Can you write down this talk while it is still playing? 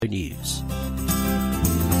News.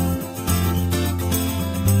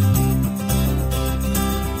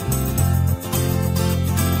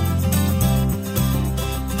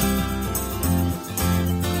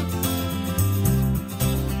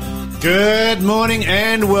 Good morning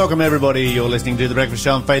and welcome everybody. You're listening to The Breakfast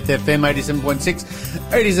Show on Faith FM 87.6,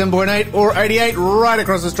 87.8 or 88 right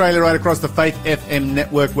across Australia, right across the Faith FM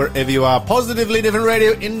network, wherever you are. Positively Different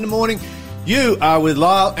Radio in the morning. You are with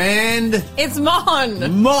Lyle and... It's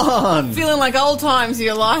Mon. Mon. Feeling like old times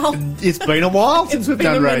here, Lyle. It's been a while since we've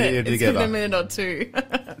done radio together. It's been a minute or two.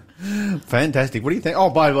 Fantastic. What do you think? Oh,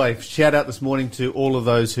 by the way, shout out this morning to all of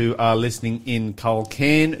those who are listening in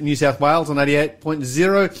Culcairn, New South Wales on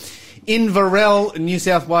 88.0. In Varel, New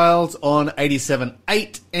South Wales on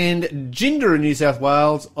 87.8 and Ginder in New South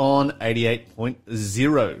Wales on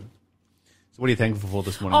 88.0. So what are you thankful for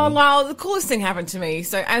this morning? Oh, well, the coolest thing happened to me.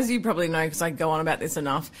 So as you probably know, because I go on about this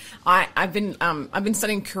enough, I've been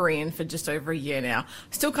studying Korean for just over a year now.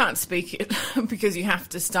 Still can't speak it because you have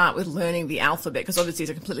to start with learning the alphabet because obviously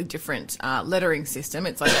it's a completely different lettering system.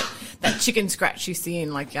 It's like that chicken scratch you see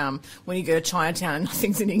in like when you go to Chinatown and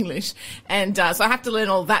nothing's in English. And so I have to learn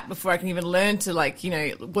all that before I can even learn to like, you know,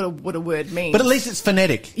 what a word means. But at least it's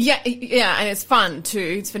phonetic. Yeah, and it's fun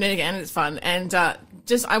too. It's phonetic and it's fun. And I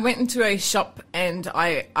went into a shop and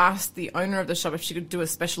I asked the owner of the shop if she could do a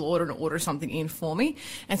special order and order something in for me.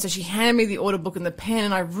 And so she handed me the order book and the pen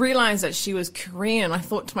and I realised that she was Korean. I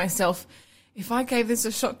thought to myself, if I gave this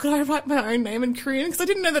a shot, could I write my own name in Korean? Because I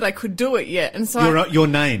didn't know that I could do it yet. And so your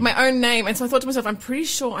name? My own name. And so I thought to myself, I'm pretty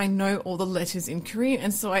sure I know all the letters in Korean.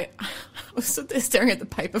 And so I was stood there staring at the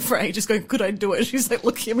paper for ages going, could I do it? She's like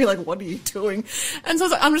looking at me like, what are you doing? And so I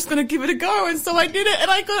was like, I'm just going to give it a go. And so I did it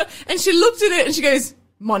and I got it. And she looked at it and she goes,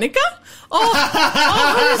 Monica?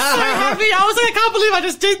 I was so happy. I was like, I can't believe I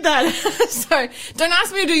just did that. So don't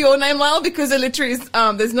ask me to do your name, Lyle, because it literally is,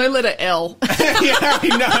 there's no letter L. Yeah,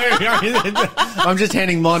 I know. I'm just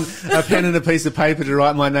handing Mon a pen and a piece of paper to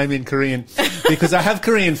write my name in Korean because I have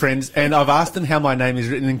Korean friends and I've asked them how my name is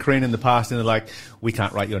written in Korean in the past and they're like, we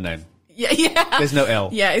can't write your name. Yeah. There's no L.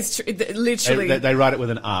 Yeah, it's true. Literally. They write it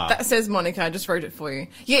with an R. That says Monica. I just wrote it for you.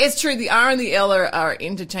 Yeah, it's true. The R and the L are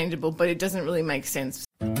interchangeable, but it doesn't really make sense.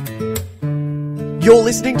 You're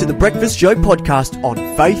listening to The Breakfast Show podcast on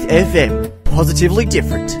Faith FM. Positively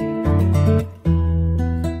different.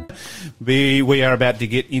 We are about to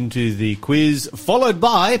get into the quiz, followed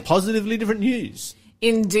by Positively Different News.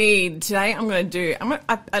 Indeed. Today I'm going to do...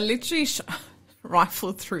 I literally...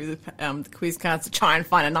 rifled through the quiz cards to try and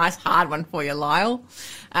find a nice hard one for you, Lyle.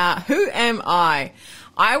 Who am I?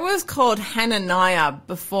 I was called Hananiah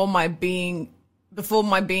before being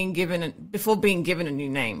given a new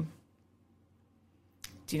name.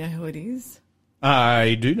 Do you know who it is?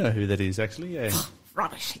 I do know who that is, actually. Yeah.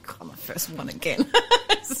 Rubbish! I got my first one again.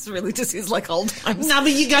 This really just is like old times. No,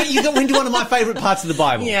 but you got into one of my favourite parts of the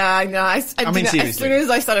Bible. Yeah, I know. I mean, seriously. As soon as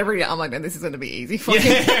I started reading it, I'm like, no, this is going to be easy for me.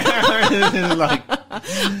 I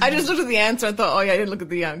just looked at the answer and thought, oh yeah, I didn't look at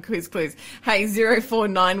the quiz clues. Hey,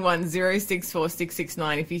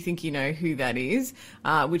 0491064669. If you think you know who that is,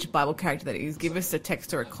 which Bible character that is, give us a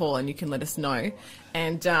text or a call and you can let us know.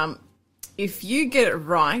 And if you get it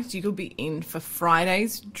right, you could be in for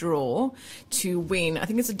Friday's draw to win. I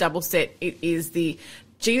think it's a double set. It is the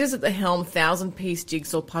Jesus at the Helm 1,000-piece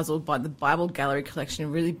jigsaw puzzle by the Bible Gallery Collection. A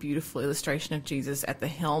really beautiful illustration of Jesus at the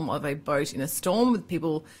helm of a boat in a storm with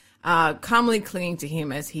people calmly clinging to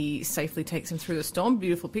him as he safely takes him through the storm.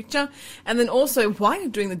 Beautiful picture. And then also, while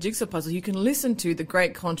you're doing the jigsaw puzzle, you can listen to the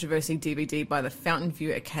Great Controversy DVD by the Fountain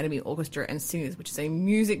View Academy Orchestra and Singers, which is a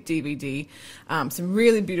music DVD. Some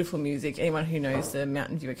really beautiful music. Anyone who knows the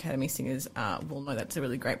Mountain View Academy Singers will know that's a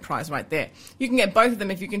really great prize right there. You can get both of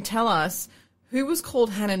them if you can tell us who was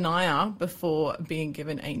called Hananiah before being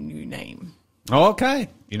given a new name. Okay.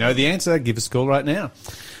 You know the answer. Give us a call right now.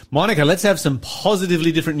 Monica, let's have some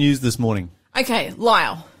positively different news this morning. Okay,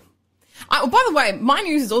 Lyle. By the way, my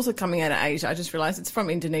news is also coming out of Asia. I just realised it's from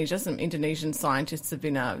Indonesia. Some Indonesian scientists have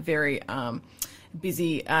been very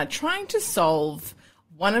busy trying to solve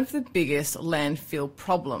one of the biggest landfill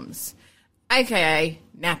problems, aka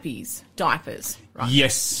nappies, diapers. Right?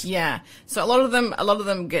 Yes. Yeah. So a lot of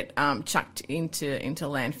them get chucked into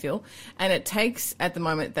landfill, and it takes, at the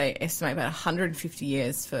moment, they estimate about 150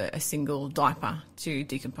 years for a single diaper to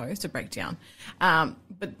decompose, to break down.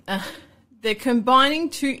 But they're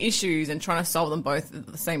combining two issues and trying to solve them both at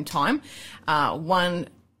the same time. One,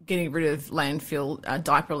 getting rid of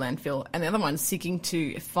diaper landfill, and the other one seeking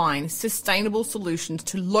to find sustainable solutions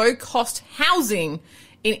to low-cost housing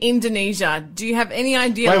in Indonesia. Do you have any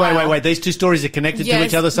idea? Wait. These two stories are connected to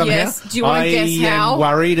each other somehow? Yes. Do you want to guess how? I am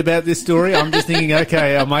worried about this story. I'm just thinking,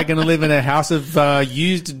 okay, am I going to live in a house of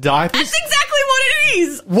used diapers? That's exactly what it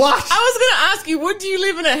is. What? I was going to ask you, would you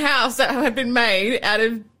live in a house that had been made out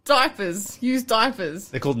of diapers, used diapers?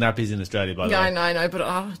 They're called nappies in Australia, by the way. I know,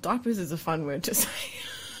 but diapers is a fun word to say.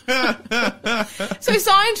 So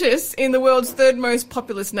scientists in the world's third most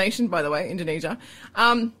populous nation, by the way, Indonesia,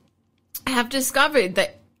 have discovered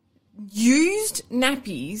that used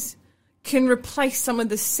nappies can replace some of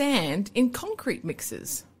the sand in concrete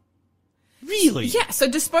mixes. Really? Yeah, so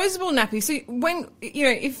disposable nappies. So when,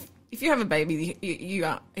 if you have a baby, you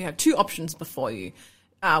have two options before you.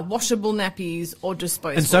 Washable nappies or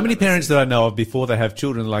disposable. And so many nappies. parents that I know of before they have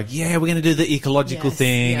children are like, yeah, we're going to do the ecological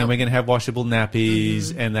thing and we're going to have washable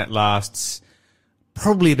nappies and that lasts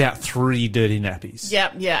probably about 3 dirty nappies.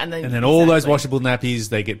 Yeah. And then all those washable nappies,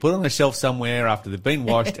 they get put on a shelf somewhere after they've been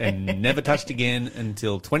washed and never touched again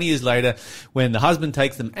until 20 years later when the husband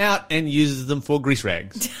takes them out and uses them for grease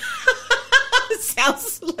rags.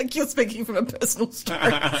 Sounds like you're speaking from a personal story.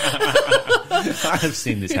 I have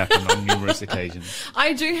seen this happen on numerous occasions.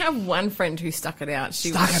 I do have one friend who stuck it out.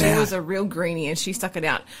 She was a real greenie and she stuck it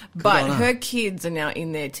out. But her kids are now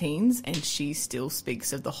in their teens and she still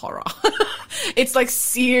speaks of the horror. It's like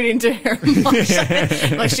seared into her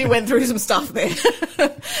mind. Like she went through some stuff there.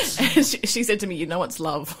 And she said to me, you know what's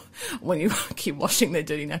love when you keep washing their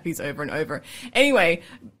dirty nappies over and over. Anyway,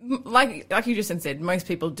 like you just said, most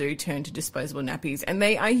people do turn to disposable nappies and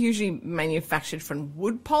they are usually manufactured from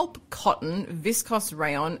wood pulp, cotton, viscose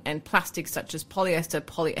rayon and plastics such as polyester,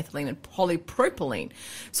 polyethylene and polypropylene.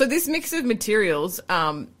 So this mix of materials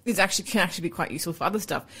can actually be quite useful for other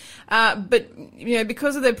stuff. But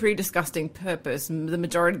because of their pretty disgusting purpose, the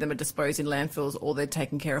majority of them are disposed in landfills or they're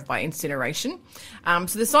taken care of by incineration.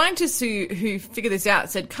 So the scientists who figured this out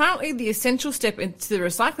said currently the essential step into the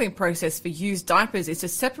recycling process for used diapers is to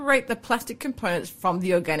separate the plastic components from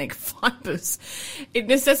the organic fibers. It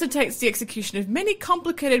necessitates the execution of many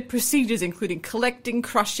complicated procedures, including collecting,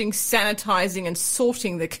 crushing, sanitizing, and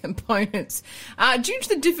sorting the components. Due to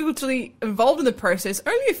the difficulty involved in the process,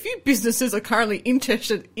 only a few businesses are currently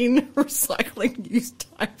interested in recycling used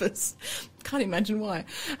diapers. Can't imagine why.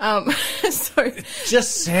 So it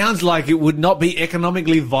just sounds like it would not be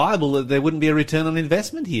economically viable, that there wouldn't be a return on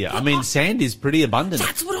investment here. I mean, sand is pretty abundant.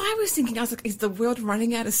 That's what I was thinking. I was like, is the world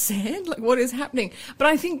running out of sand? Like, what is happening? But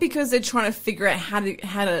I think because they're trying to figure out how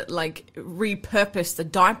to like repurpose the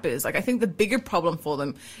diapers. Like, I think the bigger problem for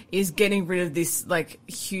them is getting rid of this like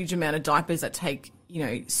huge amount of diapers that take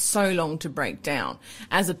so long to break down,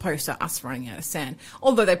 as opposed to us running out of sand.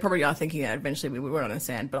 Although they probably are thinking that eventually we will run out of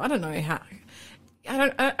sand, but I don't know how.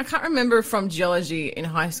 I can't remember from geology in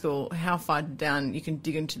high school how far down you can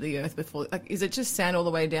dig into the earth before. Like, is it just sand all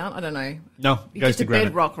the way down? I don't know. No, it goes to granite.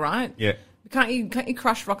 Bedrock, right? Yeah. Can't you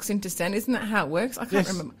crush rocks into sand? Isn't that how it works? I can't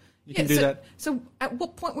remember. You can do that. So at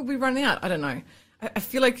what point would we run out? I don't know. I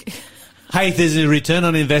feel like. Hey, if there's a return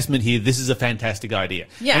on investment here, this is a fantastic idea.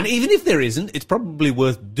 Yeah. And even if there isn't, it's probably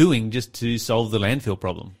worth doing just to solve the landfill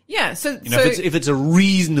problem. Yeah. So if it's a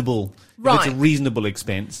reasonable, right. if it's a reasonable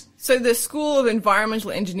expense. So the School of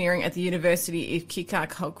Environmental Engineering at the University of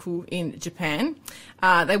Kikakoku in Japan,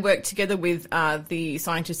 they worked together with the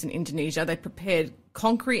scientists in Indonesia. They prepared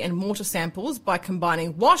concrete and mortar samples by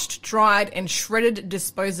combining washed, dried and shredded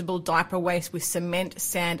disposable diaper waste with cement,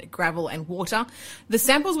 sand, gravel and water. The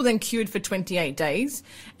samples were then cured for 28 days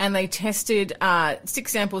and they tested 6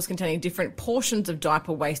 samples containing different portions of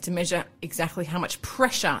diaper waste to measure exactly how much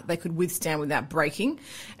pressure they could withstand without breaking.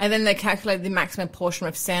 And then they calculated the maximum portion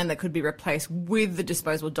of sand that could be replaced with the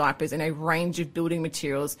disposable diapers and a range of building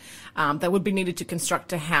materials that would be needed to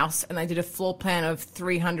construct a house. And they did a floor plan of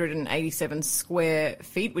 387 square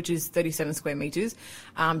feet, which is 37 square meters,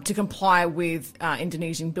 to comply with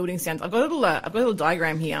Indonesian building standards. I've got a little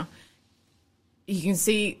diagram here. You can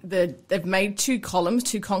see they've made 2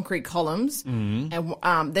 concrete columns, and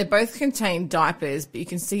they both contain diapers, but you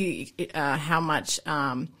can see how much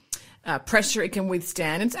pressure it can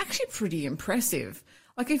withstand. It's actually pretty impressive.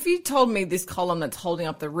 Like, if you told me this column that's holding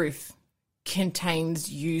up the roof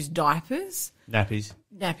contains used diapers,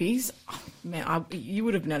 nappies, oh, man, you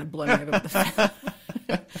would have been able to blow me over with the fact.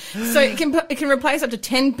 So it can replace up to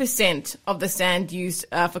 10% of the sand used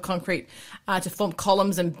for concrete to form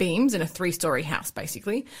columns and beams in a 3-story house,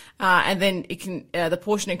 basically. And then it can the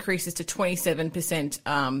portion increases to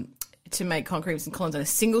 27% to make concrete and columns in a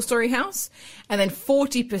single-story house, and then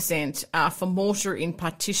 40% for mortar in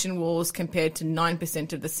partition walls compared to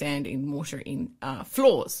 9% of the sand in mortar in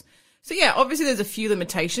floors. So yeah, obviously there's a few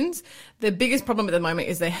limitations. The biggest problem at the moment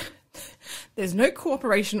is There's no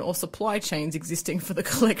cooperation or supply chains existing for the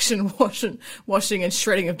collection, washing and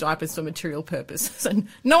shredding of diapers for material purpose. So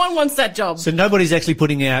no one wants that job. So nobody's actually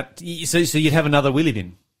putting out. So you'd have another wheelie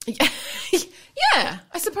bin. Yeah,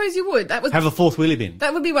 I suppose you would. Have a fourth wheelie bin.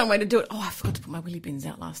 That would be one way to do it. Oh, I forgot to put my wheelie bins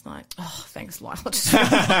out last night. Oh, thanks, Lyle.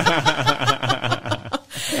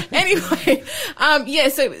 Anyway,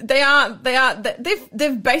 so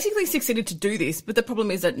they've basically succeeded to do this, but the problem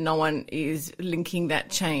is that no one is linking that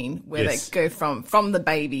chain where they go from the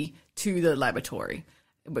baby to the laboratory,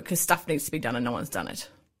 because stuff needs to be done and no one's done it.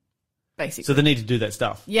 Basically. So they need to do that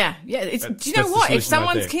stuff. Yeah. Do you know what? If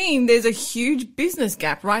someone's keen, there's a huge business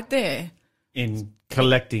gap right there. In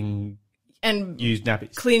collecting and used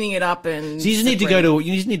nappies, cleaning it up, and so you just need to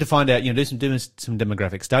you just need to find out, do some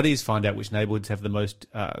demographic studies, find out which neighbourhoods have the most,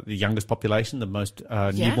 the youngest population, the most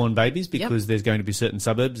newborn babies, because there's going to be certain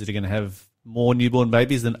suburbs that are going to have more newborn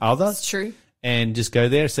babies than others. It's true. And just go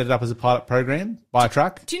there, set it up as a pilot program, buy a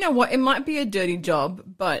truck. Do you know what? It might be a dirty job,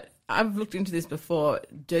 but I've looked into this before.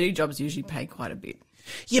 Dirty jobs usually pay quite a bit.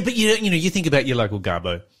 Yeah, but you think about your local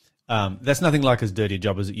garbo. That's nothing like as dirty a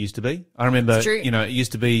job as it used to be. I remember, it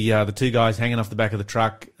used to be the two guys hanging off the back of the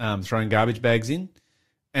truck, throwing garbage bags in.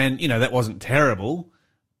 And, that wasn't terrible.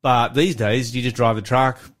 But these days, you just drive the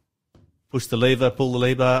truck, push the lever, pull the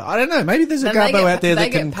lever. I don't know. Maybe there's a garbo out there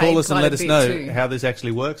that can call us and let us know how this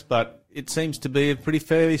actually works. But it seems to be a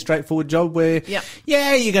fairly straightforward job where,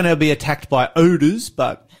 you're going to be attacked by odours,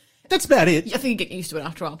 but that's about it. I think you get used to it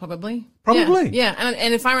after a while, probably. Probably. Yeah.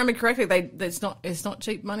 And if I remember correctly, it's not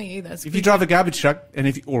cheap money either. If you drive a garbage truck, and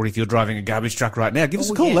if you're driving a garbage truck right now, give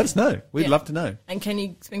us a call. Let us know. We'd love to know. And can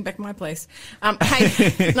you swing back my place?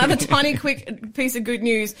 Hey, another tiny quick piece of good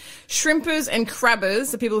news. Shrimpers and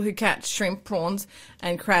crabbers, the people who catch shrimp, prawns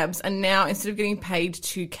and crabs, are now, instead of getting paid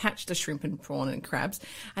to catch the shrimp and prawn and crabs,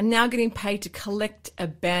 are now getting paid to collect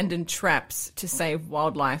abandoned traps to save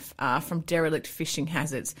wildlife from derelict fishing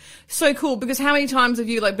hazards. So cool, because how many times have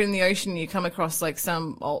you been in the ocean and you come across a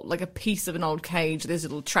piece of an old cage? There's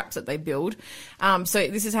little traps that they build. So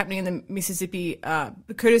this is happening in the Mississippi,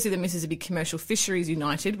 courtesy of the Mississippi Commercial Fisheries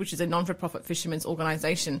United, which is a non-for-profit fishermen's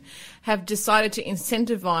organisation, have decided to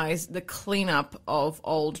incentivise the cleanup of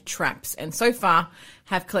old traps, and so far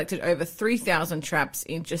have collected over 3,000 traps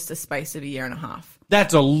in just the space of a year and a half.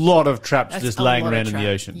 That's a lot of traps just laying around in the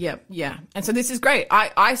ocean. Yep, yeah. And so this is great.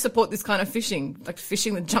 I support this kind of fishing, like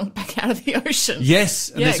fishing the junk back out of the ocean. Yes,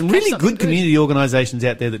 and there's some really good community organisations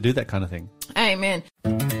out there that do that kind of thing. Amen.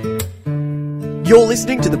 You're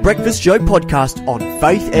listening to the Breakfast Show podcast on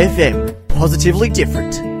Faith FM. Positively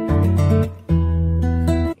different.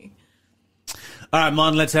 All right,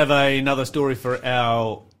 Mon, let's have another story for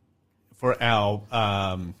our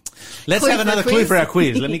let's have another clue for our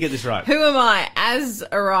quiz. Let me get this right. Who am I?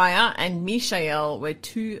 Azariah and Mishael were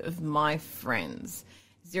two of my friends.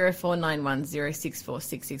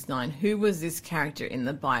 0491064669. Who was this character in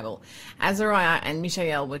the Bible? Azariah and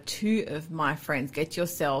Mishael were two of my friends. Get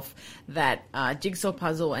yourself that jigsaw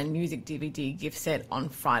puzzle and music DVD gift set on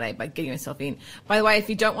Friday by getting yourself in. By the way, if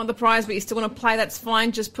you don't want the prize but you still want to play, that's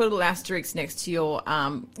fine. Just put a little asterisk next to your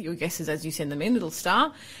guesses as you send them in, little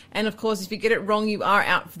star. And of course, if you get it wrong, you are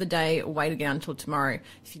out for the day. Wait again until tomorrow.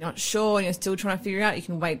 If you're not sure and you're still trying to figure it out, you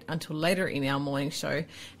can wait until later in our morning show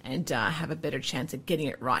and have a better chance at getting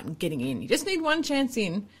it right and getting in. You just need one chance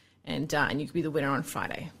in, and you could be the winner on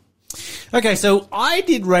Friday. Okay, so I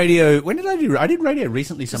did radio. When did I do? I did radio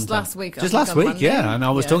recently. Just last week. Just last week, yeah. And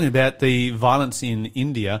I was talking about the violence in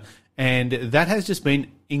India, and that has just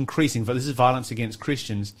been increasing. This is violence against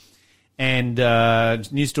Christians, and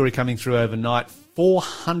news story coming through overnight.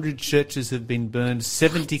 400 churches have been burned,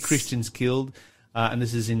 70 Christians killed, and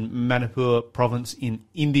this is in Manipur province in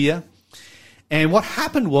India. And what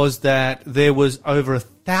happened was that there was over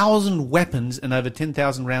 1,000 weapons and over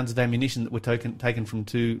 10,000 rounds of ammunition that were taken from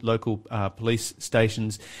two local police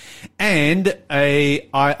stations and a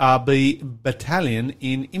IRB battalion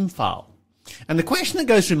in Imphal. And the question that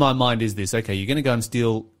goes through my mind is this. Okay, you're going to go and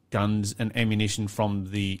steal guns and ammunition from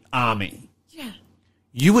the army. Yeah.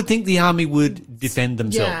 You would think the army would defend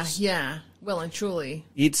themselves. Yeah. Well and truly.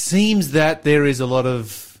 It seems that there is a lot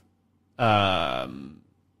of...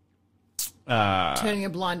 turning a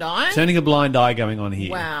blind eye? Turning a blind eye going on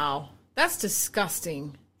here. Wow. That's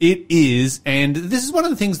disgusting. It is, and this is one of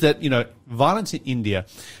the things that, violence in India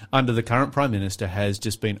under the current Prime Minister has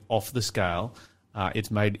just been off the scale.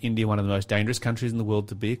 It's made India one of the most dangerous countries in the world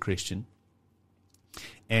to be a Christian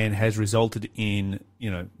and has resulted in,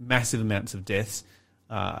 massive amounts of deaths.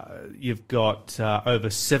 You've got over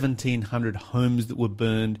 1,700 homes that were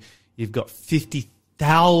burned. You've got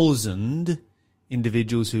 50,000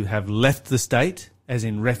 individuals who have left the state, as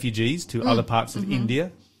in refugees, to other parts of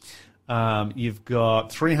India. You've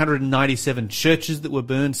got 397 churches that were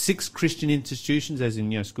burned, 6 Christian institutions, as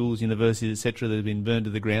in schools, universities, etc., that have been burned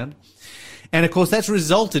to the ground. And, of course, that's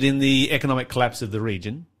resulted in the economic collapse of the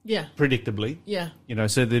region. Yeah. Predictably. Yeah.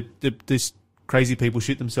 So this crazy people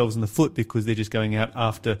shoot themselves in the foot because they're just going out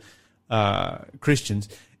after Christians.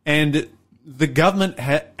 And the government,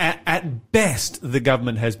 at best, the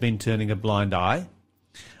government has been turning a blind eye.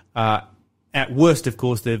 At worst, of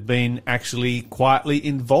course, they've been actually quietly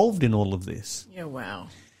involved in all of this. Yeah, wow.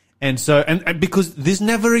 And so, and because this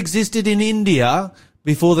never existed in India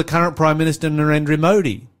before the current Prime Minister Narendra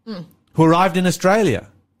Modi, who arrived in Australia.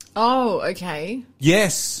 Oh, okay.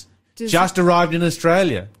 Yes, just arrived in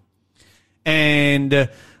Australia. And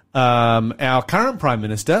our current Prime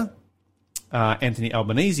Minister, Anthony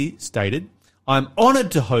Albanese, stated, "I'm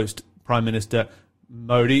honoured to host Prime Minister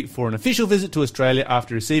Modi for an official visit to Australia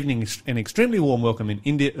after receiving an extremely warm welcome in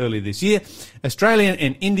India earlier this year. Australia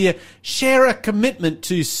and India share a commitment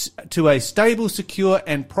to a stable, secure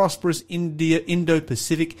and prosperous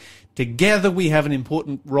Indo-Pacific. Together we have an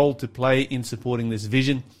important role to play in supporting this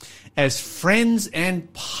vision. As friends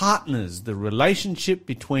and partners, the relationship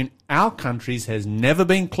between our countries has never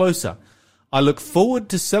been closer. I look forward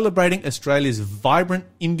to celebrating Australia's vibrant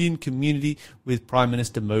Indian community with Prime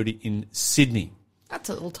Minister Modi in Sydney." That's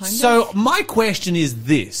a little tone deaf. So my question is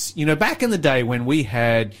this, back in the day when we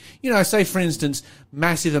had, say for instance,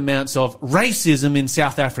 massive amounts of racism in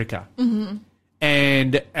South Africa,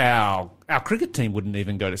 and our cricket team wouldn't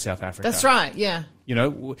even go to South Africa. That's right, yeah.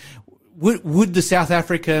 Would the South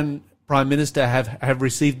African Prime Minister have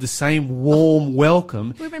received the same warm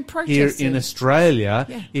welcome We've been here protested. in Australia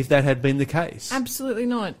if that had been the case? Absolutely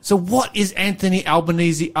not. So what is Anthony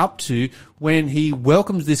Albanese up to when he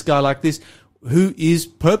welcomes this guy like this, who is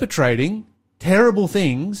perpetrating terrible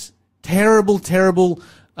things, terrible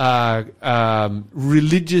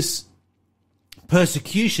religious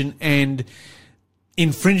persecution and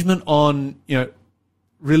infringement on,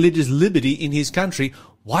 religious liberty in his country?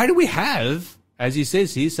 Why do we have, as he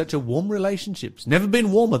says here, such a warm relationship? It's never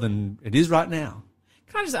been warmer than it is right now.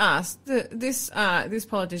 Can I just ask, this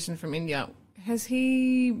politician from India, has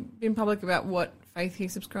he been public about what faith he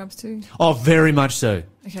subscribes to? Oh, very much so.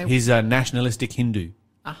 Okay. He's a nationalistic Hindu.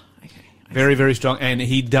 Ah, okay. Very, very strong. And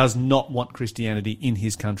he does not want Christianity in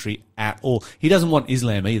his country at all. He doesn't want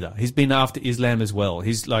Islam either. He's been after Islam as well.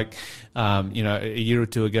 He's like, a year or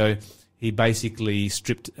two ago, he basically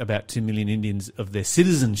stripped about 2 million Indians of their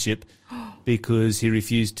citizenship because he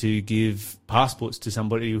refused to give passports to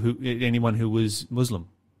anyone who was Muslim.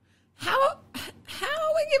 How are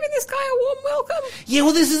we giving this guy a warm welcome? Yeah,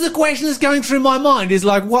 well, this is the question that's going through my mind, is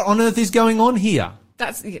like, what on earth is going on here?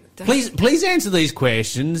 Please answer these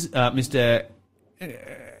questions, Mr.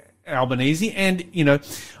 Albanese. And,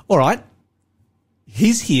 all right,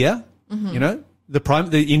 he's here,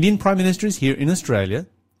 the Indian Prime Minister is here in Australia.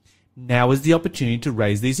 Now is the opportunity to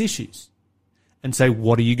raise these issues and say,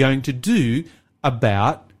 what are you going to do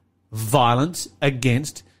about violence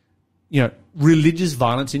against, religious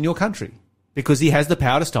violence in your country? Because he has the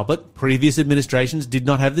power to stop it. Previous administrations did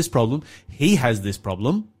not have this problem. He has this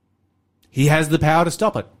problem. He has the power to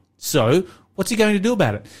stop it. So what's he going to do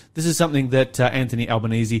about it? This is something that Anthony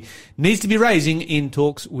Albanese needs to be raising in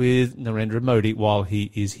talks with Narendra Modi while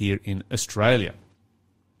he is here in Australia.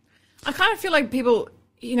 I kind of feel like people,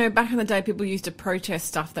 back in the day, people used to protest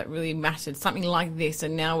stuff that really mattered, something like this,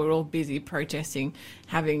 and now we're all busy protesting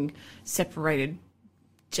having separated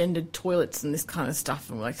gendered toilets and this kind of stuff,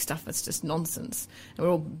 and like stuff that's just nonsense. And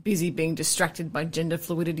we're all busy being distracted by gender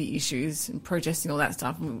fluidity issues and protesting all that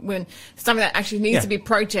stuff. When something that actually needs to be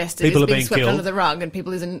protested is being swept under the rug, and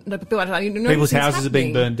people's houses are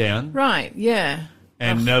being burned down. Right? Yeah.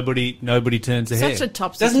 And nobody turns their head. Such a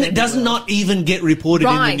topsy-turvy does not even get reported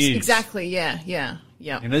in the news. Right? Exactly. Yeah.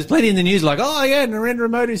 And there's plenty in the news like, oh yeah, Narendra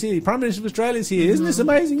Modi's here, Prime Minister of Australia's here. Isn't this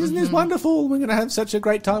amazing? Isn't this wonderful? We're going to have such a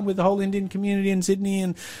great time with the whole Indian community in Sydney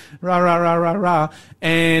and rah, rah, rah, rah, rah.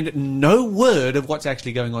 And no word of what's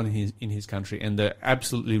actually going on in his country and the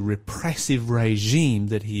absolutely repressive regime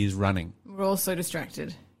that he is running. We're all so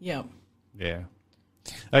distracted. Yep. Yeah.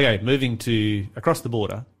 Okay, moving to across the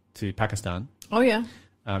border to Pakistan. Oh, yeah.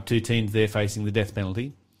 2 teens there facing the death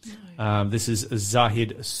penalty. No. This is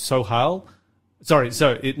Zahid Sohail.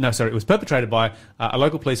 It was perpetrated by a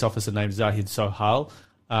local police officer named Zahid Sohail,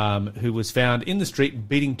 who was found in the street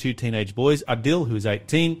beating 2 teenage boys, Adil, who is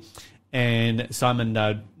 18, and Simon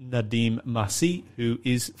Nadim Masi, who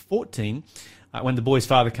is 14. When the boy's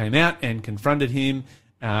father came out and confronted him,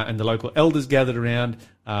 and the local elders gathered around,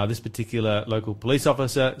 this particular local police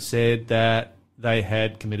officer said that they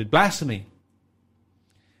had committed blasphemy.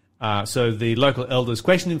 So the local elders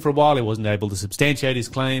questioned him for a while. He wasn't able to substantiate his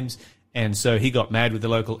claims, and so he got mad with the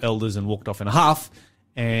local elders and walked off in a huff,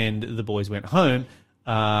 and the boys went home.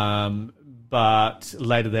 But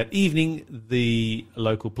later that evening, the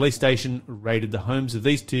local police station raided the homes of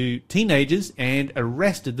these two teenagers and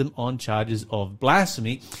arrested them on charges of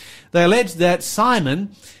blasphemy. They alleged that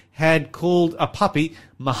Simon had called a puppy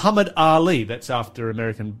Muhammad Ali. That's after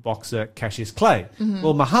American boxer Cassius Clay. Mm-hmm.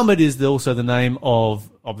 Well, Muhammad is also the name of,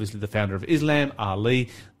 obviously, the founder of Islam, Ali,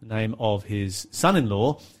 the name of his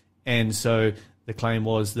son-in-law. And so the claim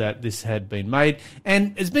was that this had been made.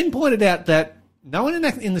 And it's been pointed out that no one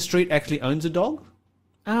in the street actually owns a dog.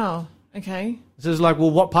 Oh, okay. So it's like, well,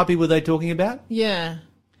 what puppy were they talking about? Yeah.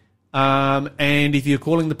 And if you're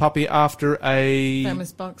calling the puppy after a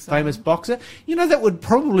famous boxer, that would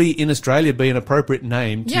probably in Australia be an appropriate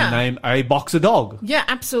name to name a boxer dog. Yeah,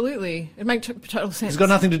 absolutely. It makes total sense. It's got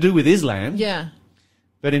nothing to do with Islam. Yeah.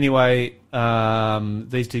 But anyway,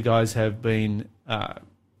 these two guys have been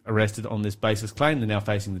arrested on this baseless claim. They're now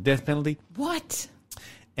facing the death penalty. What?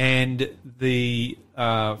 And the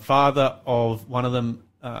father of one of them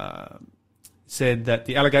said that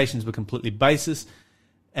the allegations were completely baseless,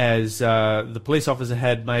 as the police officer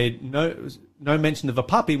had made no mention of a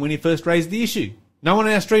puppy when he first raised the issue. No one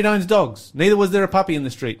in our street owns dogs. Neither was there a puppy in the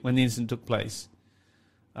street when the incident took place.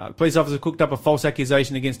 The police officer cooked up a false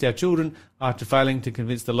accusation against our children after failing to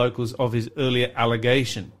convince the locals of his earlier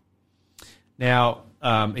allegation. Now,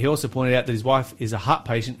 he also pointed out that his wife is a heart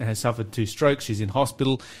patient and has suffered 2 strokes. She's in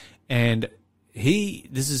hospital, and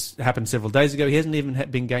this has happened several days ago. He hasn't even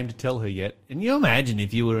been game to tell her yet. And you imagine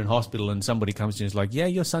if you were in hospital and somebody comes to you and is like, yeah,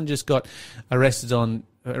 your son just got arrested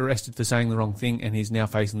for saying the wrong thing and he's now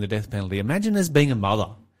facing the death penalty. Imagine as being a mother.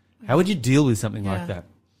 How would you deal with something like that?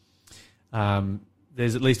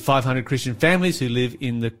 There's at least 500 Christian families who live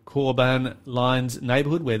in the Corban Lines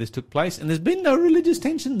neighbourhood where this took place, and there's been no religious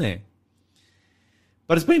tension there.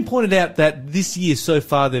 But it's been pointed out that this year so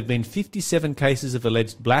far there have been 57 cases of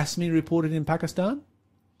alleged blasphemy reported in Pakistan.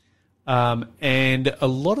 And a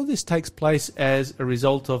lot of this takes place as a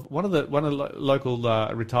result of one of the local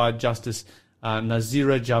retired Justice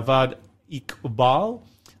Nazira Javad Iqbal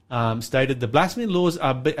stated the blasphemy laws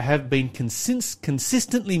have been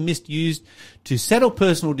consistently misused to settle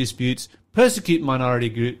personal disputes, persecute minority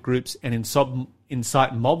groups, and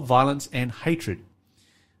incite mob violence and hatred.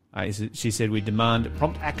 She said, we demand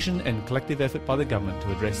prompt action and collective effort by the government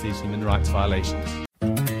to address these human rights violations.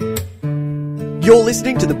 You're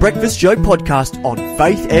listening to the Breakfast Show podcast on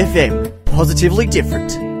Faith FM. Positively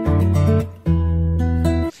different.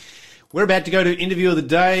 We're about to go to interview of the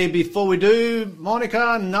day. Before we do,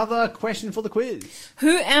 Monica, another question for the quiz.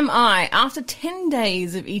 Who am I? After 10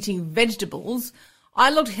 days of eating vegetables, I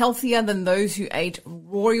looked healthier than those who ate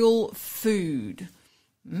royal food.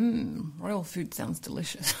 Royal food sounds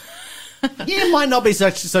delicious. Yeah, it might not be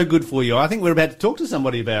so good for you. I think we're about to talk to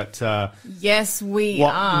somebody about yes, we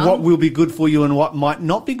are. What will be good for you and what might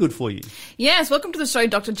not be good for you. Yes, welcome to the show,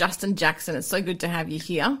 Dr. Justin Jackson. It's so good to have you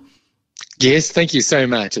here. Yes, thank you so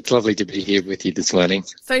much. It's lovely to be here with you this morning.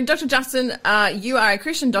 So, Dr. Justin, you are a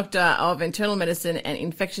Christian doctor of internal medicine and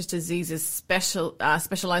infectious diseases,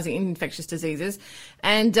 specialising in infectious diseases.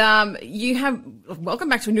 And you have welcome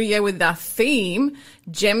back to a new year with our theme,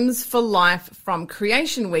 Gems for Life from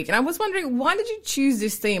Creation Week. And I was wondering, why did you choose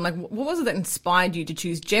this theme? Like, what was it that inspired you to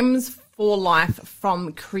choose Gems for Life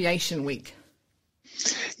from Creation Week?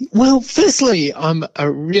 Well, firstly, I'm a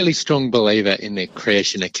really strong believer in the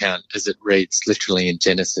creation account as it reads literally in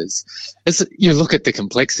Genesis. As you look at the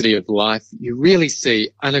complexity of life, you really see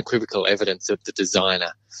unequivocal evidence of the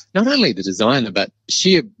designer. Not only the designer, but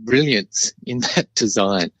sheer brilliance in that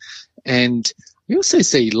design. And we also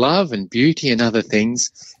see love and beauty and other things.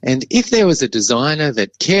 And if there was a designer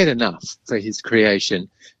that cared enough for his creation,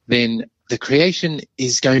 then the creation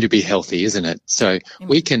is going to be healthy, isn't it? So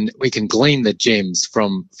we can glean the gems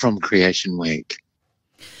from Creation Week.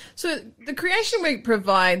 So the Creation Week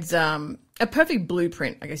provides a perfect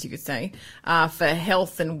blueprint, I guess you could say, for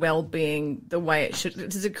health and well-being the way it should.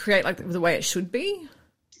 Does it create like the way it should be?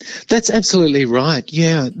 That's absolutely right.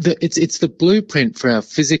 Yeah, it's the blueprint for our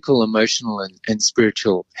physical, emotional, and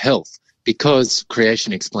spiritual health. Because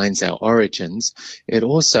creation explains our origins, it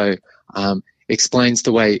also explains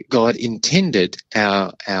the way God intended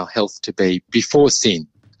our health to be before sin,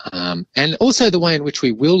 and also the way in which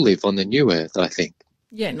we will live on the new earth, I think.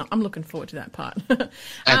 Yeah, no, I'm looking forward to that part.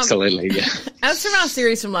 Absolutely, yeah. As from our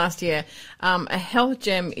series from last year, a health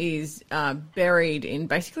gem is buried in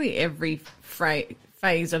basically every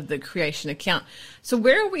phase of the creation account. So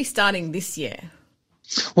where are we starting this year?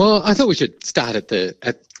 Well, I thought we should start at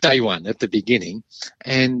day one, at the beginning.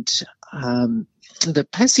 And the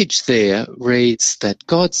passage there reads that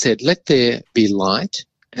God said, "Let there be light,"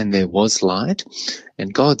 and there was light.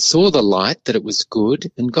 And God saw the light, that it was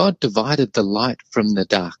good, and God divided the light from the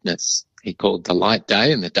darkness. He called the light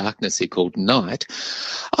day, and the darkness he called night.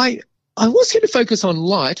 I was going to focus on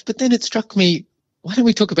light, but then it struck me, why don't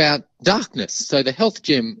we talk about darkness? So the health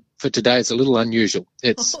gem for today is a little unusual.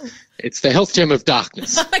 It's the health gem of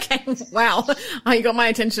darkness. Okay, wow. Oh, you got my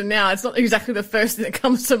attention now. It's not exactly the first thing that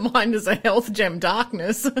comes to mind as a health gem,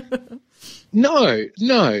 darkness. No.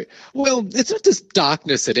 Well, it's not just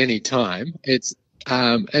darkness at any time. It's,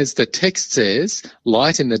 as the text says,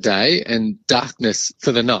 light in the day and darkness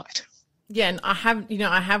for the night. Yeah, and I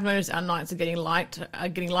have noticed our nights are getting lighter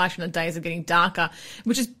and the days are getting darker,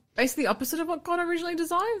 which is basically the opposite of what God originally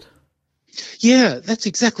designed. Yeah, that's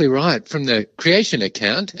exactly right. From the creation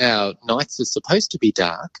account, our nights are supposed to be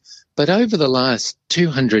dark, but over the last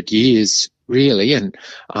 200 years, really, and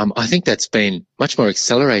I think that's been much more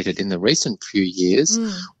accelerated in the recent few years,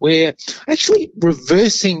 we're actually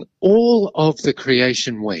reversing all of the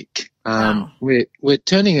creation week. Wow. We're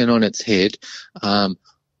turning it on its head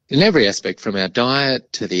in every aspect, from our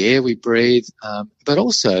diet to the air we breathe, but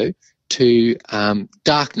also to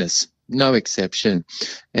darkness. No exception.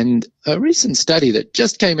 And a recent study that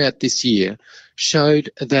just came out this year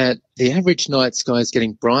showed that the average night sky is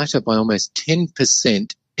getting brighter by almost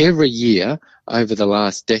 10% every year over the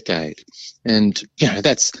last decade. And,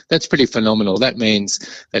 that's pretty phenomenal. That means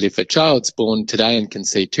that if a child's born today and can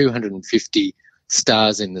see 250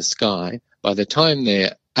 stars in the sky, by the time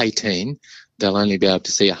they're 18, they'll only be able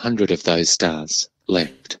to see 100 of those stars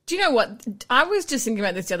left. Do you know what? I was just thinking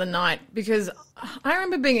about this the other night because I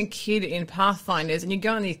remember being a kid in Pathfinders, and you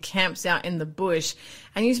go on these camps out in the bush,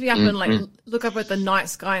 and you used to be up and look up at the night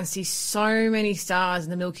sky and see so many stars in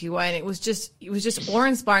the Milky Way, and it was just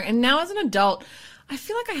awe-inspiring. And now as an adult, I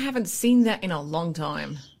feel like I haven't seen that in a long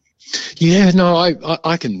time. Yeah, no,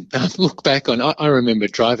 I can look back on. I remember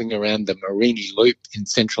driving around the Mereenie Loop in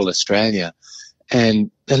Central Australia,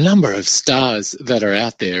 and the number of stars that are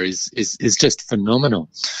out there is just phenomenal.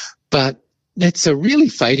 But it's a really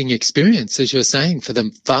fading experience, as you're saying, for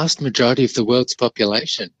the vast majority of the world's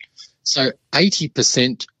population. So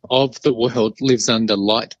 80% of the world lives under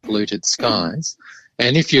light-polluted skies.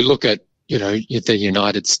 And if you look at, the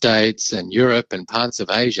United States and Europe and parts of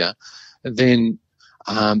Asia, then,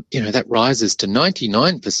 that rises to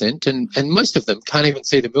 99%, and most of them can't even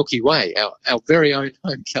see the Milky Way, our very own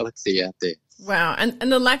home galaxy out there. Wow.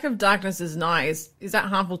 And the lack of darkness is that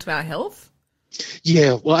harmful to our health?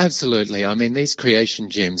 Yeah, well, absolutely. I mean, these creation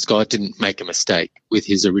gems, God didn't make a mistake with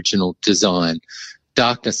his original design.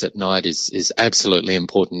 Darkness at night is absolutely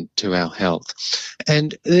important to our health.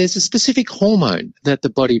 And there's a specific hormone that the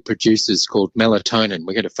body produces called melatonin.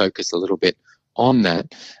 We're going to focus a little bit on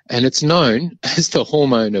that, and it's known as the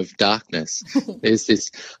hormone of darkness. There's this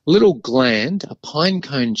little gland, a pine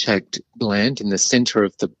cone shaped gland in the center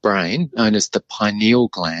of the brain, known as the pineal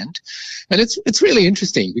gland. And it's really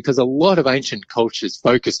interesting because a lot of ancient cultures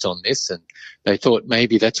focused on this, and they thought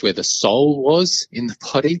maybe that's where the soul was in the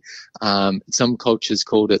body. Some cultures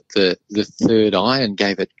called it the third eye and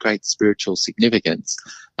gave it great spiritual significance.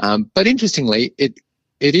 But interestingly,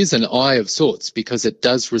 it is an eye of sorts because it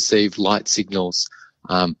does receive light signals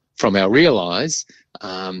from our real eyes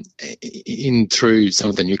in through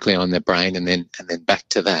some of the nuclei in the brain and then back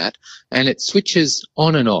to that. And it switches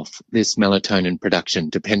on and off this melatonin production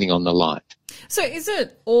depending on the light. So is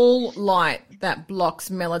it all light that blocks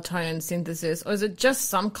melatonin synthesis, or is it just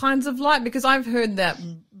some kinds of light? Because I've heard that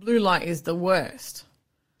blue light is the worst.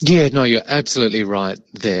 Yeah, no, you're absolutely right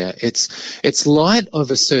there. It's light of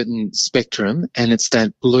a certain spectrum, and it's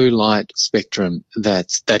that blue light spectrum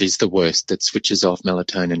that is the worst, that switches off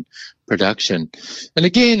melatonin production. And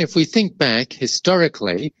again, if we think back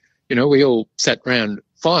historically, we all sat around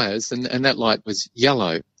fires and that light was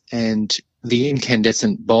yellow, and the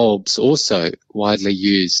incandescent bulbs also widely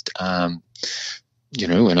used,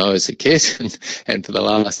 when I was a kid and for the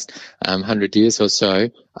last 100 years or so,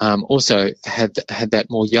 also had that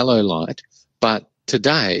more yellow light. But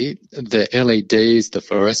today, the LEDs, the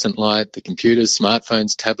fluorescent light, the computers,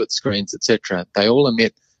 smartphones, tablet screens, etc., they all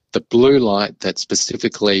emit the blue light that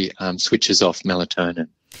specifically switches off melatonin.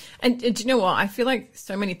 And do you know what? I feel like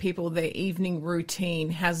so many people, their evening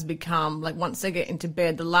routine has become, like, once they get into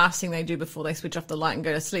bed, the last thing they do before they switch off the light and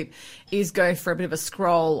go to sleep is go for a bit of a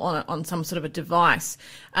scroll on some sort of a device.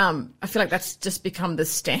 I feel like that's just become the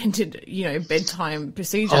standard, bedtime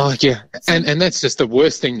procedure. Oh, yeah. And that's just the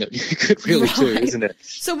worst thing that you could really do, isn't it?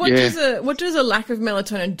 So what does a lack of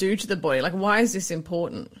melatonin do to the body? Like, why is this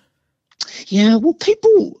important? Yeah, well,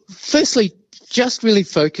 people, firstly, just really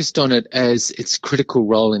focused on it as its critical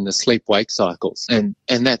role in the sleep-wake cycles, and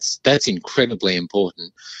that's incredibly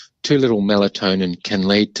important. Too little melatonin can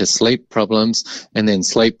lead to sleep problems, and then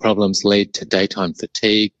sleep problems lead to daytime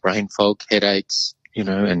fatigue, brain fog, headaches,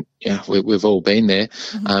 and we've all been there,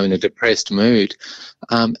 in a depressed mood.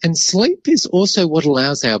 And sleep is also what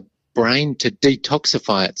allows our brain to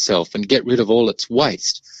detoxify itself and get rid of all its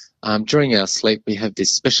waste. During our sleep, we have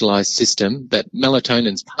this specialized system that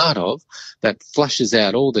melatonin's part of that flushes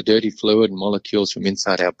out all the dirty fluid and molecules from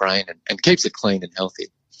inside our brain and keeps it clean and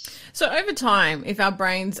healthy. So over time, if our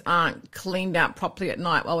brains aren't cleaned out properly at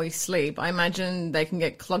night while we sleep, I imagine they can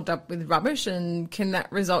get clogged up with rubbish, and can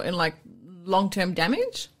that result in, like, long-term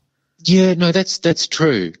damage? Yeah, no, that's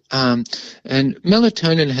true. And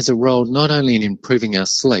melatonin has a role not only in improving our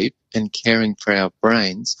sleep and caring for our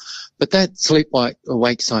brains, but that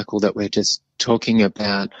sleep-wake cycle that we're just talking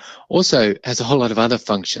about also has a whole lot of other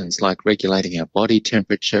functions, like regulating our body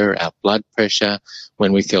temperature, our blood pressure,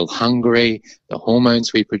 when we feel hungry, the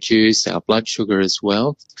hormones we produce, our blood sugar as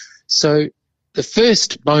well. So the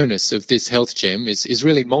first bonus of this health gem is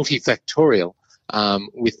really multifactorial.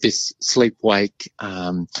 With this sleep-wake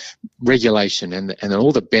regulation and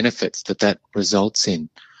all the benefits that results in.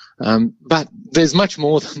 But there's much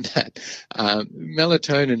more than that.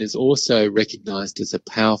 Melatonin is also recognized as a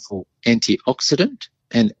powerful antioxidant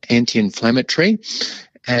and anti-inflammatory.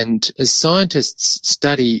 And as scientists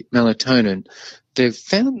study melatonin, they've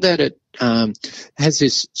found that it has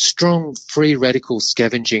this strong free radical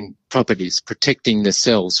scavenging properties, protecting the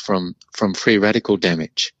cells from free radical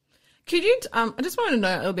damage. Could you, I just want to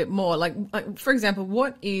know a little bit more, like for example,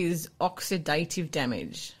 what is oxidative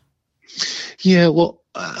damage? Yeah, well,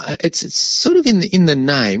 it's sort of in the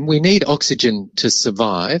name. We need oxygen to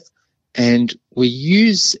survive, and we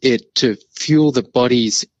use it to fuel the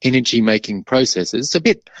body's energy-making processes. It's a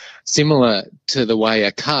bit similar to the way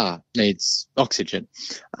a car needs oxygen.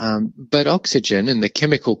 But oxygen and the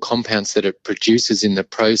chemical compounds that it produces in the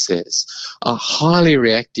process are highly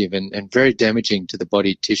reactive and very damaging to the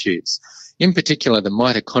body tissues. In particular, the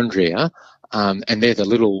mitochondria, and they're the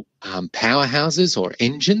little powerhouses or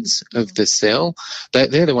engines of the cell.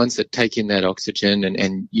 They're the ones that take in that oxygen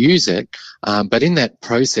and use it. But in that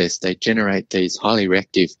process, they generate these highly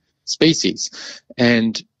reactive species.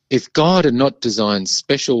 And if God had not designed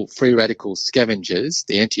special free radical scavengers,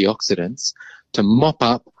 the antioxidants, to mop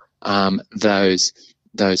up those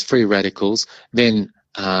free radicals, then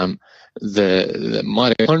the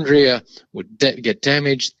mitochondria would get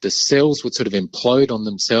damaged. The cells would sort of implode on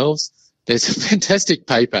themselves. There's a fantastic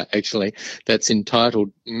paper, actually, that's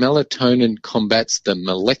entitled Melatonin Combats the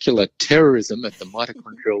Molecular Terrorism at the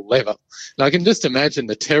Mitochondrial Level. And I can just imagine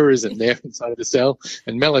the terrorism there inside the cell,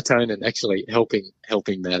 and melatonin actually helping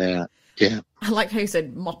that out. Yeah. I like how you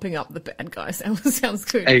said mopping up the bad guys. That sounds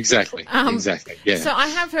good. Exactly. Exactly. Yeah. So I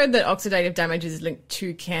have heard that oxidative damage is linked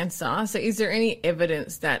to cancer. So is there any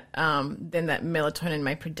evidence that then that melatonin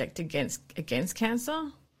may protect against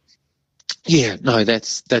cancer? Yeah, no,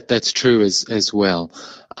 that's true as well.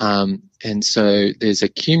 And so there's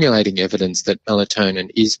accumulating evidence that melatonin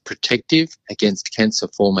is protective against cancer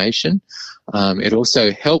formation. It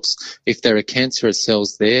also helps, if there are cancerous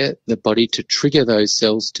cells there, the body to trigger those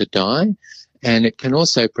cells to die. And it can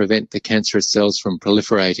also prevent the cancerous cells from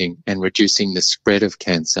proliferating and reducing the spread of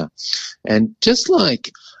cancer. And just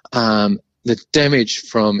like the damage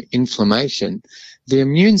from inflammation, the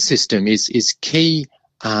immune system is key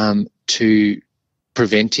to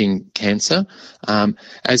preventing cancer,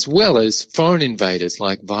 as well as foreign invaders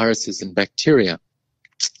like viruses and bacteria.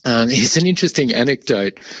 Here's an interesting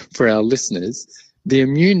anecdote for our listeners. The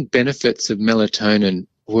immune benefits of melatonin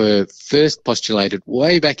were first postulated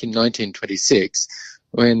way back in 1926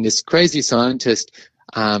 when this crazy scientist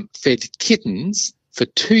fed kittens for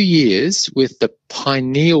 2 years with the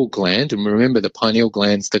pineal gland. And remember, the pineal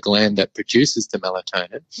gland's the gland that produces the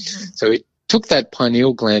melatonin. Mm-hmm. So it took that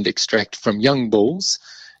pineal gland extract from young bulls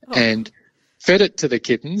and fed it to the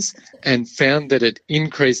kittens and found that it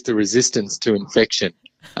increased the resistance to infection.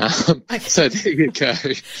 So there you go.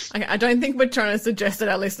 I don't think we're trying to suggest that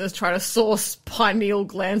our listeners try to source pineal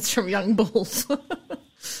glands from young bulls.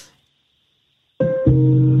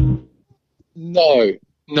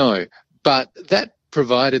 No. But that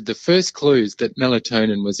provided the first clues that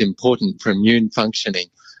melatonin was important for immune functioning.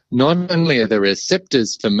 Not only are there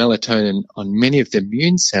receptors for melatonin on many of the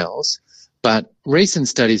immune cells, but recent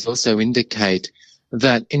studies also indicate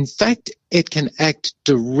that, in fact, it can act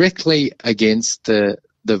directly against the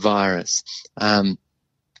virus.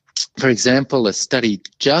 For example, a study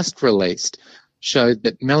just released showed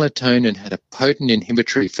that melatonin had a potent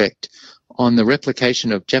inhibitory effect on the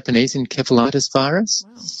replication of Japanese encephalitis virus.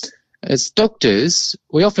 Wow. As doctors,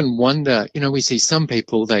 we often wonder, we see some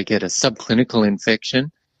people, they get a subclinical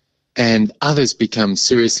infection and others become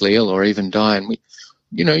seriously ill or even die. And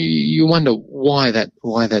you wonder why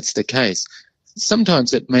that's the case.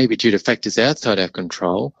 Sometimes it may be due to factors outside our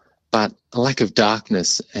control, but a lack of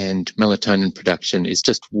darkness and melatonin production is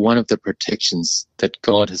just one of the protections that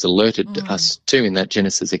God has alerted us to in that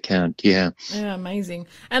Genesis account. Yeah. Yeah, amazing.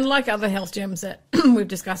 And like other health gems that we've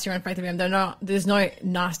discussed here on Faith FM, there's no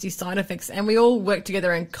nasty side effects, and we all work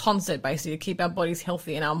together in concert basically to keep our bodies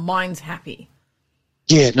healthy and our minds happy.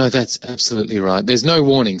 Yeah, no, that's absolutely right. There's no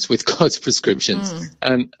warnings with God's prescriptions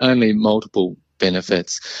and only multiple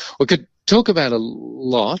benefits. We could talk about a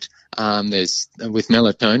lot. There's with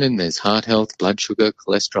melatonin, there's heart health, blood sugar,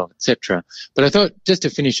 cholesterol, etc. But I thought just to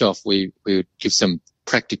finish off, we would give some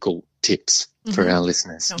practical tips for our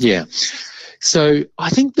listeners. Okay. Yeah. So I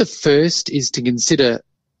think the first is to consider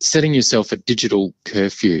setting yourself a digital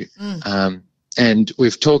curfew. And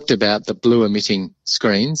we've talked about the blue emitting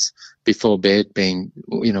screens before bed being,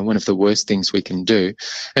 one of the worst things we can do.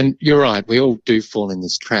 And you're right, we all do fall in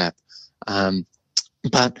this trap.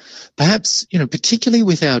 But perhaps, particularly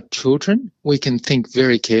with our children, we can think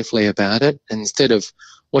very carefully about it. And instead of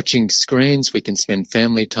watching screens, we can spend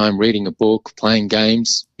family time reading a book, playing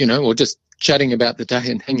games, or just chatting about the day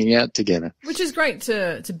and hanging out together. Which is great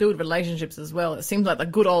to build relationships as well. It seems like the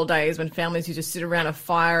good old days when families used to sit around a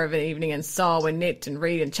fire of an evening and sew and knit and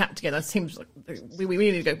read and chat together. It seems like we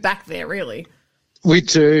need to go back there, really. We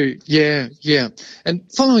do, yeah.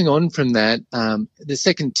 And following on from that, the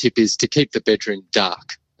second tip is to keep the bedroom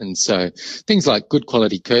dark. And so things like good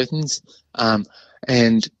quality curtains,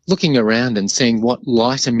 and looking around and seeing what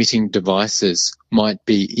light emitting devices might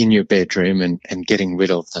be in your bedroom and getting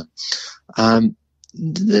rid of them.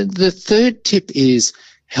 The third tip is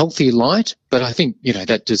healthy light, but I think,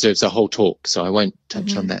 that deserves a whole talk, so I won't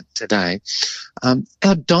touch on that today.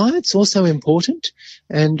 Our diet's also important,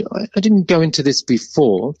 and I didn't go into this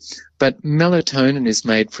before, but melatonin is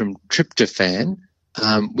made from tryptophan,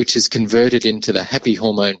 which is converted into the happy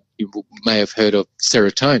hormone you may have heard of,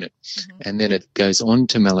 serotonin, and then it goes on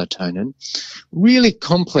to melatonin. Really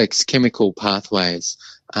complex chemical pathways,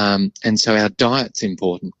 and so our diet's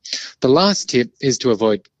important. The last tip is to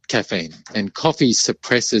avoid caffeine, and coffee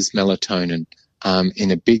suppresses melatonin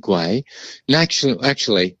in a big way. And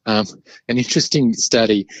actually, an interesting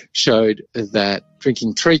study showed that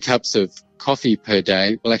drinking 3 cups of coffee per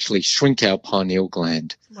day will actually shrink our pineal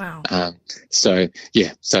gland. Wow. So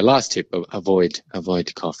last tip, avoid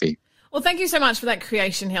coffee. Well, thank you so much for that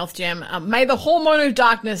creation health gem. May the hormone of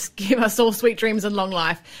darkness give us all sweet dreams and long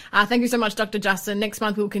life. Thank you so much, Dr. Justin. Next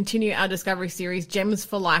month, we'll continue our discovery series, Gems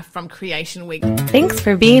for Life from Creation Week. Thanks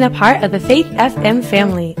for being a part of the Faith FM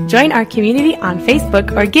family. Join our community on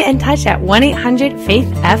Facebook or get in touch at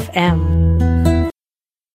 1-800-FAITH-FM.